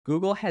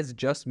Google has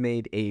just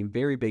made a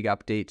very big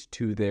update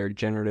to their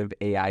generative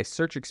AI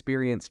search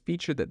experience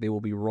feature that they will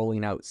be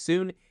rolling out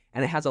soon,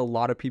 and it has a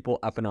lot of people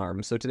up in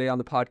arms. So today on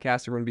the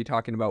podcast, we're going to be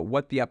talking about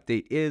what the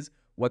update is,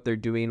 what they're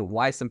doing,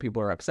 why some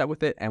people are upset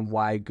with it, and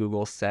why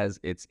Google says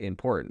it's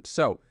important.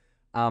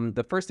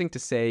 The first thing to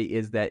say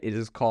is that it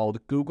is called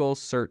Google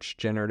Search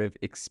Generative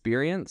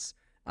Experience.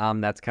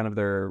 That's kind of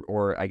their,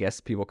 or I guess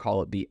people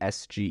call it the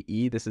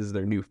SGE. This is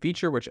their new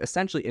feature, which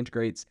essentially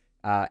integrates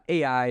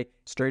AI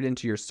straight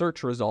into your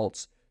search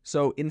results.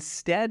 So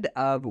instead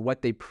of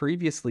what they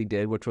previously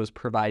did, which was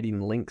providing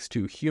links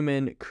to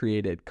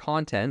human-created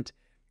content,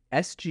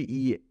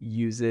 SGE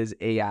uses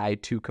AI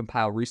to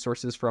compile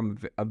resources from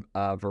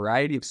a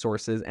variety of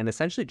sources and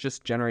essentially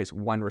just generates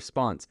one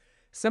response.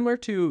 Similar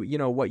to,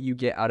 what you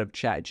get out of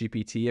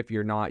ChatGPT if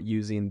you're not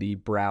using the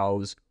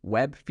browse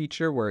web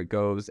feature where it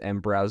goes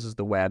and browses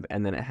the web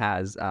and then it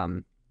has,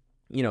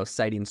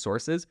 citing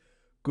sources.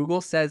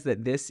 Google says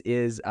that this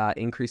is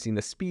increasing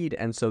the speed,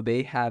 and so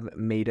they have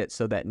made it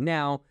so that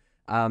now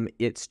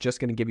it's just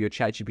going to give you a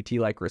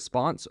ChatGPT-like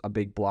response, a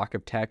big block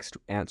of text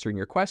answering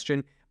your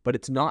question, but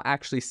it's not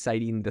actually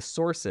citing the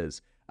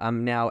sources.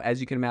 Now, as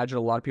you can imagine,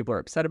 a lot of people are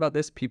upset about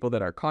this. People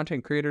that are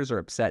content creators are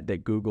upset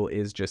that Google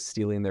is just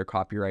stealing their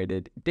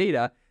copyrighted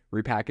data,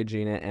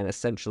 repackaging it, and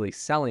essentially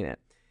selling it.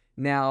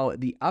 Now,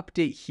 the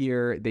update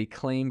here, they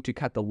claim to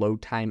cut the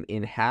load time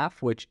in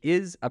half, which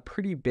is a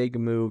pretty big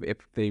move if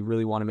they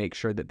really want to make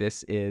sure that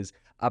this is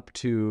up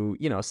to,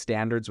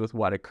 standards with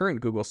what a current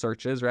Google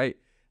search is, right?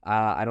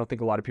 I don't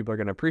think a lot of people are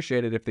going to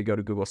appreciate it if they go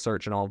to Google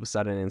search and all of a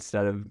sudden,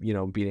 instead of,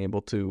 being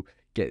able to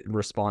get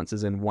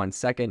responses in 1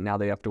 second, now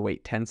they have to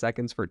wait 10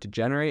 seconds for it to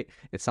generate.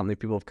 It's something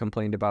people have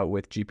complained about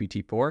with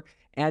GPT-4,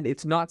 and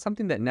it's not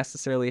something that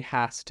necessarily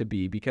has to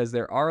be, because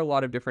there are a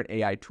lot of different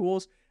AI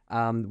tools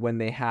when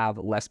they have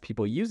less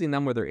people using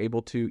them, where they're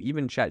able to,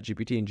 even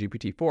ChatGPT and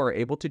GPT-4 are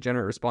able to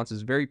generate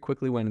responses very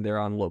quickly when they're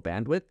on low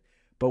bandwidth.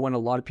 But when a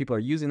lot of people are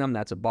using them,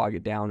 that's to bog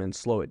it down and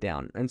slow it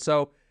down. And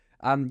so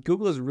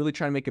Google is really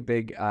trying to make a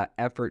big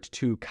effort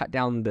to cut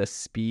down the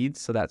speed.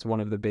 So that's one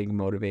of the big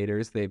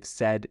motivators they've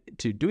said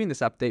to doing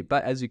this update.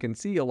 But as you can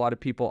see, a lot of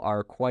people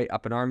are quite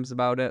up in arms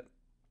about it.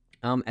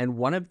 And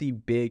one of the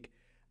big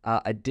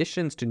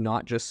additions to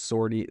not just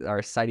sorting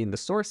or citing the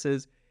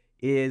sources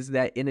is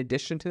that in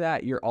addition to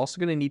that, you're also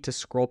going to need to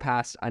scroll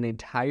past an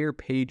entire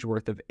page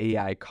worth of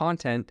AI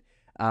content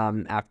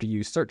after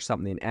you search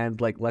something.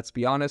 And let's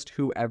be honest,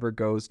 whoever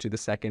goes to the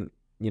second,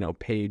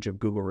 page of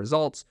Google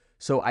results.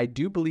 So I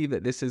do believe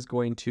that this is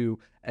going to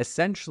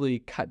essentially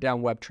cut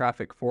down web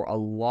traffic for a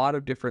lot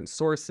of different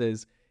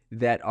sources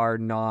that are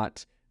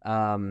not,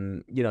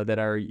 that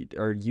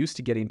are used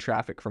to getting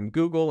traffic from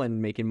Google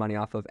and making money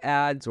off of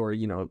ads or,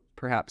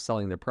 perhaps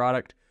selling their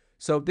product.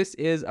 So this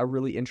is a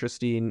really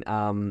interesting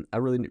new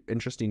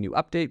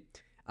update.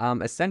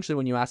 Essentially,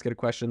 when you ask it a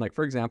question, like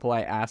for example,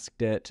 I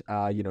asked it,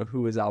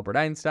 who is Albert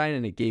Einstein,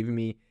 and it gave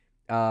me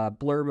a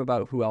blurb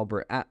about who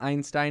Albert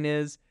Einstein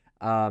is.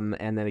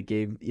 And then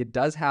it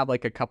does have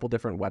like a couple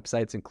different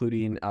websites,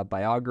 including a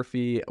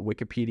biography,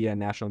 Wikipedia,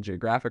 National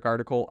Geographic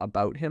article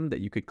about him that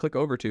you could click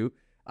over to.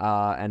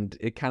 And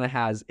it kind of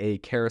has a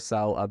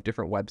carousel of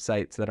different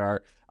websites that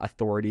are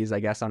authorities, I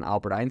guess, on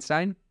Albert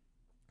Einstein.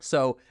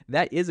 So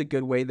that is a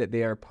good way that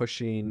they are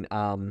pushing,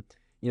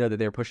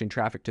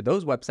 traffic to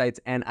those websites.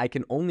 And I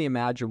can only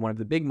imagine one of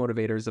the big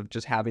motivators of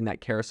just having that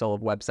carousel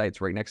of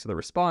websites right next to the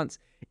response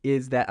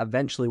is that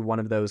eventually one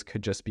of those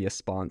could just be a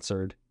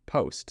sponsored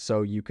post.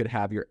 So you could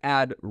have your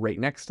ad right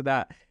next to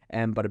that,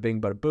 and bada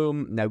bing, bada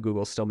boom, now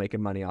Google's still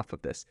making money off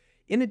of this.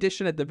 In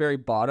addition, at the very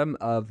bottom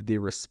of the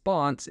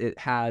response, it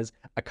has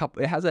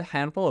a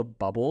handful of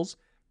bubbles.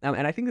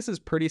 And I think this is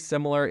pretty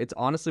similar. It's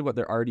honestly what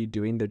they're already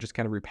doing. They're just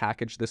kind of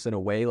repackaged this in a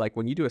way. Like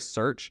when you do a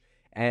search,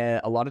 a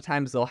lot of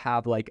times they'll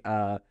have like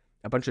a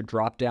bunch of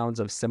drop downs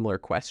of similar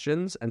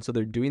questions. And so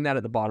they're doing that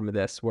at the bottom of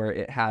this, where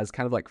it has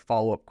kind of like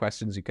follow-up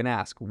questions you can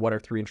ask. What are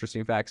 3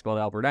 interesting facts about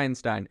Albert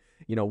Einstein?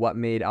 What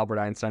made Albert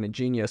Einstein a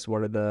genius?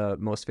 What are the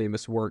most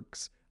famous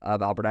works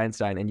of Albert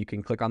Einstein? And you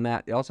can click on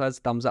that. It also has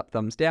thumbs up,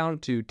 thumbs down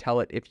to tell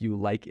it if you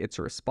like its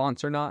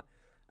response or not.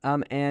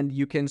 And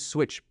you can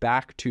switch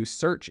back to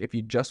search if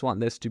you just want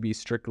this to be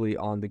strictly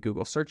on the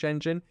Google search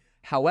engine.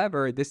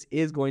 However, this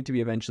is going to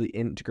be eventually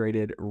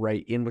integrated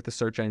right in with the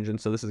search engine.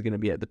 So this is going to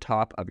be at the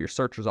top of your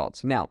search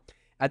results. Now,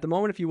 at the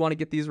moment, if you want to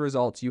get these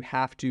results, you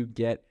have to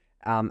get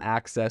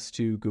access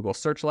to Google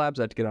Search Labs.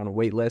 I have to get on a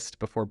wait list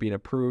before being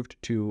approved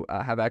to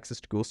have access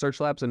to Google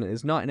Search Labs, and it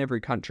is not in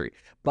every country.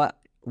 But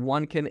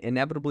one can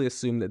inevitably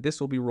assume that this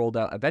will be rolled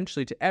out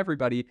eventually to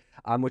everybody,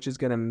 which is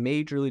going to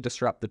majorly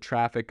disrupt the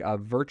traffic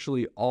of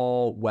virtually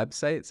all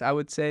websites, I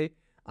would say,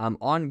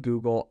 on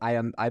Google.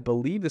 I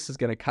believe this is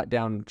going to cut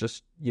down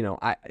just,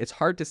 it's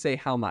hard to say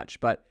how much,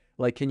 but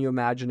can you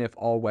imagine if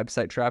all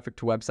website traffic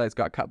to websites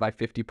got cut by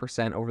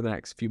 50% over the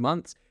next few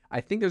months? I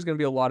think there's going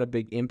to be a lot of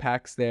big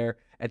impacts there.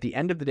 At the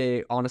end of the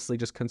day, honestly,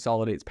 just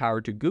consolidates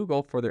power to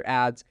Google for their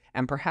ads,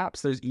 and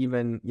perhaps there's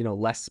even,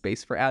 less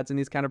space for ads in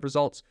these kind of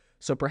results.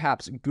 So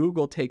perhaps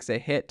Google takes a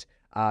hit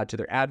to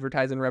their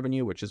advertising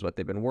revenue, which is what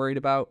they've been worried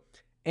about.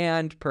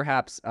 and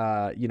perhaps,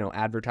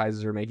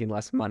 advertisers are making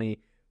less money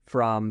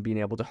from being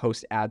able to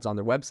host ads on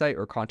their website,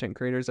 or content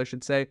creators, I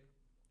should say.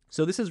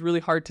 So this is really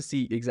hard to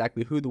see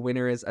exactly who the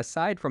winner is,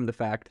 aside from the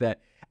fact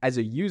that as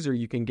a user,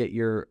 you can get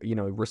your,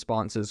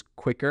 responses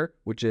quicker,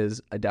 which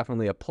is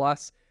definitely a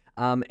plus.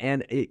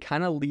 And it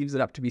kind of leaves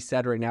it up to be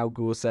said right now.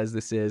 Google says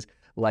this is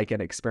like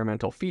an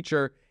experimental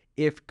feature.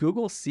 If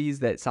Google sees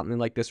that something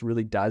like this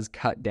really does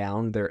cut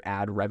down their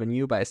ad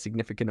revenue by a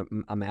significant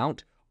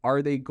amount,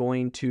 are they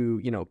going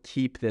to,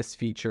 keep this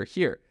feature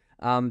here?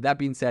 That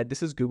being said,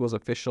 this is Google's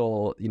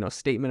official,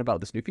 statement about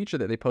this new feature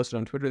that they posted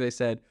on Twitter. They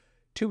said,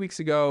 2 weeks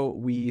ago,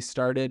 we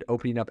started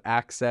opening up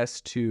access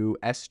to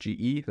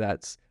SGE,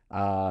 that's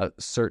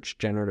Search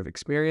Generative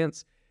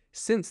Experience.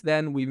 Since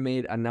then, we've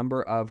made a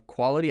number of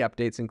quality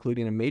updates,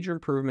 including a major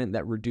improvement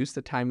that reduced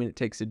the time it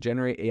takes to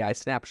generate AI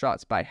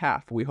snapshots by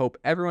half. We hope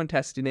everyone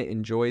testing it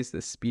enjoys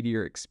this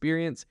speedier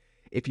experience.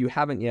 If you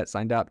haven't yet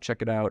signed up,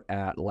 check it out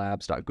at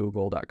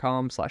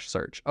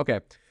labs.google.com/search.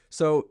 Okay,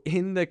 so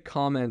in the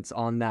comments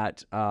on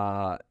that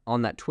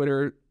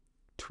Twitter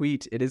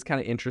tweet, it is kind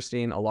of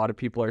interesting. A lot of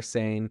people are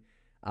saying,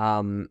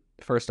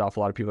 first off, a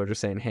lot of people are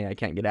just saying, hey, I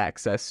can't get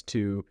access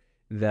to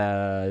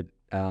the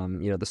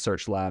the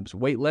Search Labs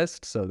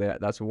waitlist. So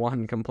that's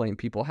one complaint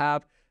people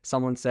have.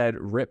 Someone said,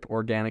 rip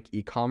organic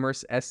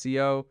e-commerce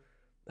SEO.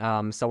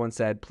 Someone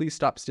said, please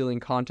stop stealing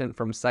content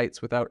from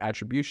sites without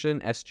attribution.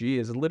 SGE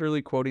is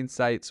literally quoting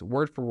sites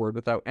word for word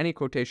without any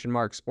quotation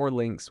marks or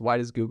links. Why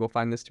does Google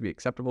find this to be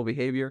acceptable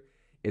behavior?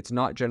 It's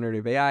not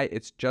generative AI.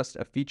 It's just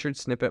a featured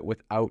snippet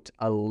without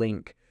a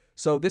link.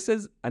 So this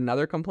is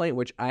another complaint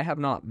which I have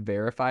not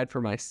verified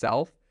for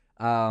myself.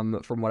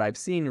 From what I've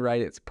seen,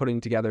 right, it's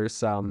putting together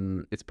stuff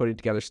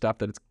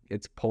that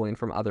it's pulling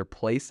from other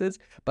places.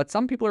 But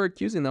some people are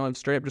accusing them of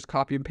straight up just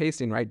copy and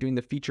pasting, right, doing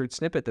the featured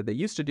snippet that they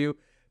used to do.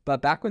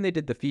 But back when they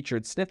did the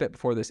featured snippet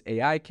before this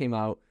AI came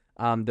out,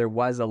 there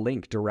was a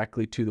link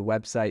directly to the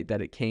website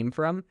that it came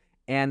from.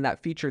 And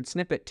that featured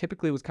snippet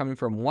typically was coming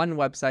from one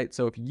website.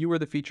 So if you were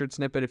the featured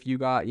snippet, if you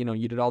got,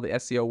 you did all the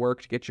SEO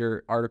work to get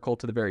your article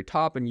to the very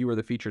top and you were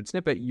the featured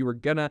snippet, you were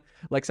gonna,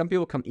 like, some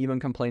people even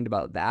complained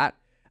about that.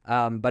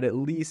 But at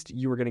least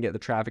you were going to get the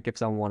traffic if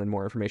someone wanted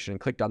more information and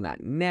clicked on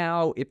that.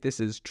 Now, if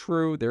this is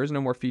true, there is no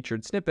more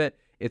featured snippet.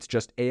 It's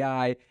just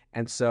AI.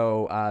 And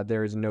so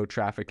there is no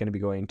traffic going to be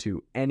going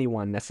to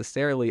anyone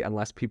necessarily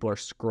unless people are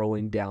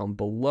scrolling down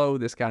below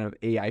this kind of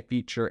AI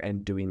feature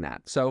and doing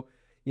that. So,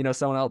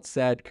 someone else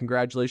said,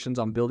 congratulations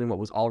on building what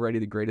was already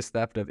the greatest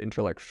theft of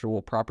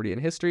intellectual property in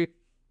history.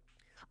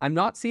 I'm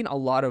not seeing a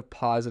lot of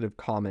positive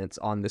comments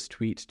on this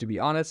tweet, to be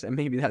honest, and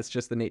maybe that's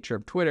just the nature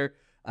of Twitter.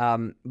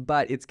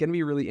 But it's going to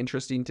be really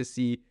interesting to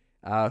see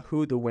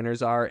who the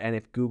winners are and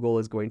if Google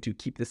is going to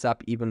keep this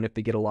up, even if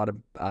they get a lot of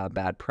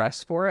bad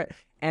press for it,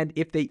 and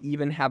if they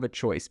even have a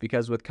choice.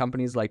 Because with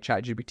companies like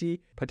ChatGPT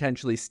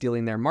potentially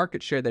stealing their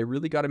market share, they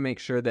really got to make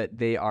sure that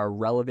they are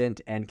relevant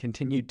and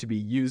continue to be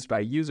used by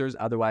users.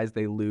 Otherwise,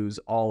 they lose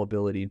all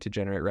ability to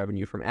generate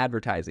revenue from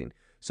advertising.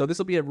 So this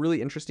will be a really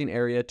interesting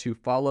area to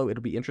follow.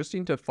 It'll be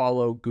interesting to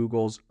follow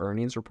Google's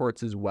earnings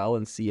reports as well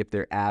and see if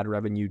their ad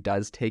revenue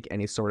does take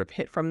any sort of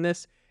hit from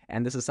this.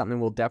 And this is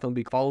something we'll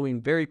definitely be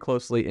following very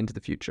closely into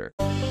the future.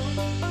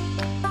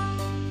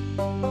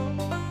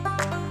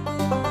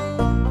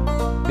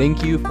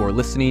 Thank you for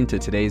listening to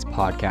today's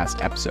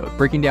podcast episode,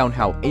 breaking down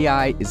how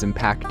AI is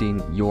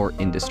impacting your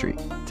industry.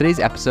 Today's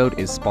episode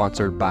is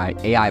sponsored by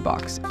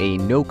AIbox, a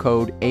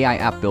no-code AI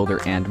app builder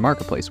and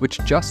marketplace, which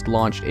just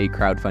launched a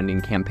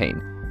crowdfunding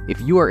campaign. If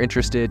you are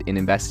interested in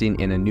investing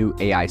in a new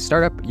AI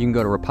startup, you can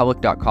go to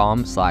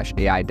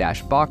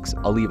republic.com/AI-box.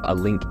 I'll leave a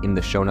link in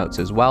the show notes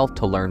as well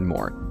to learn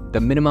more.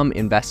 The minimum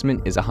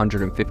investment is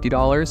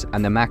 $150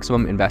 and the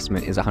maximum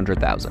investment is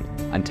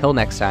 $100,000. Until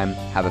next time,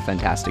 have a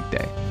fantastic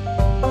day.